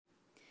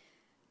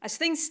As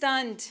things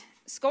stand,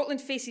 Scotland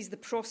faces the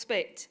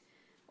prospect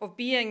of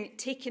being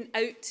taken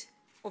out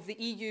of the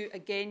EU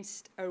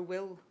against our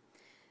will.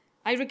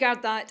 I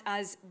regard that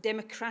as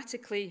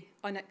democratically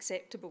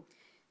unacceptable.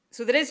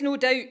 So there is no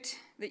doubt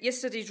that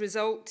yesterday's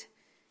result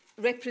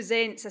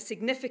represents a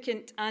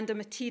significant and a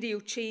material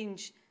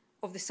change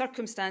of the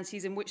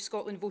circumstances in which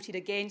Scotland voted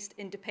against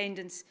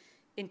independence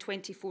in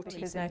 2014.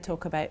 There's now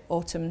talk about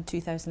autumn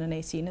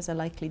 2018 as a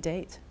likely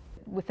date.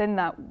 Within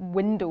that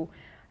window,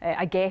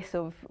 I guess,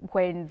 of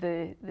when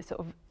the sort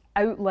of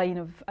outline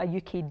of a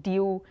UK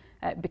deal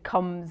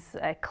becomes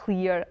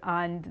clear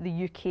and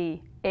the UK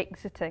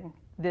exiting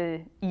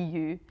the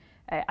EU,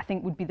 I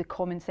think would be the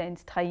common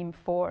sense time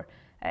for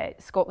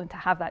Scotland to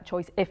have that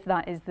choice, if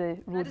that is the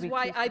road. That is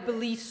why I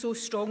believe so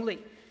strongly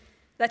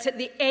that at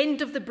the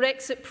end of the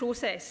Brexit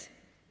process,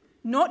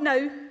 not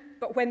now,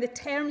 but when the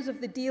terms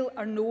of the deal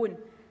are known,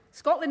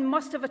 Scotland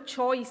must have a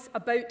choice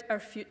about our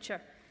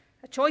future,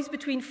 a choice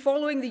between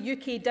following the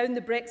UK down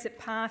the Brexit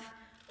path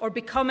or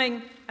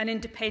becoming an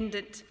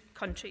independent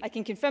country. I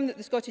can confirm that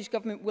the Scottish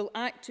Government will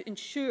act to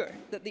ensure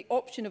that the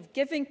option of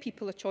giving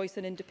people a choice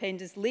on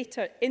independence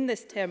later in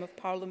this term of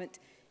Parliament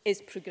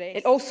is progressed.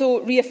 It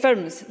also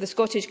reaffirms the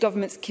Scottish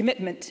Government's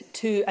commitment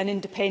to an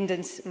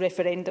independence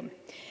referendum.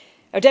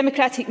 Our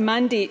democratic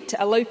mandate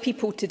to allow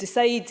people to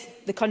decide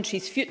the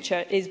country's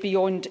future is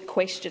beyond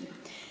question.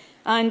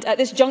 And at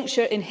this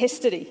juncture in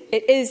history,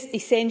 it is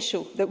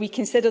essential that we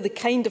consider the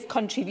kind of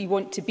country we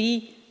want to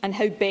be and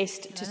how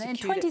best to secure it. In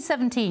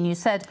 2017, you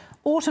said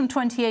autumn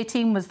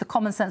 2018 was the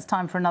common sense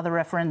time for another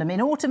referendum. In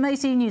autumn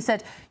 18, you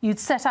said you'd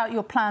set out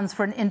your plans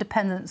for an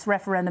independence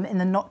referendum in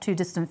the not too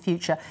distant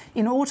future.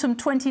 In autumn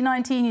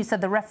 2019, you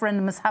said the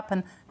referendum must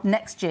happen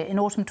next year. In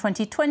autumn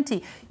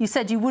 2020, you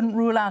said you wouldn't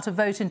rule out a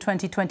vote in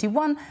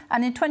 2021.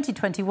 And in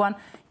 2021,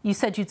 you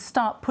said you'd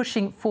start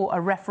pushing for a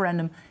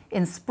referendum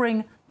in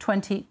spring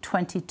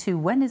 2022.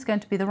 When is going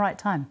to be the right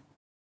time?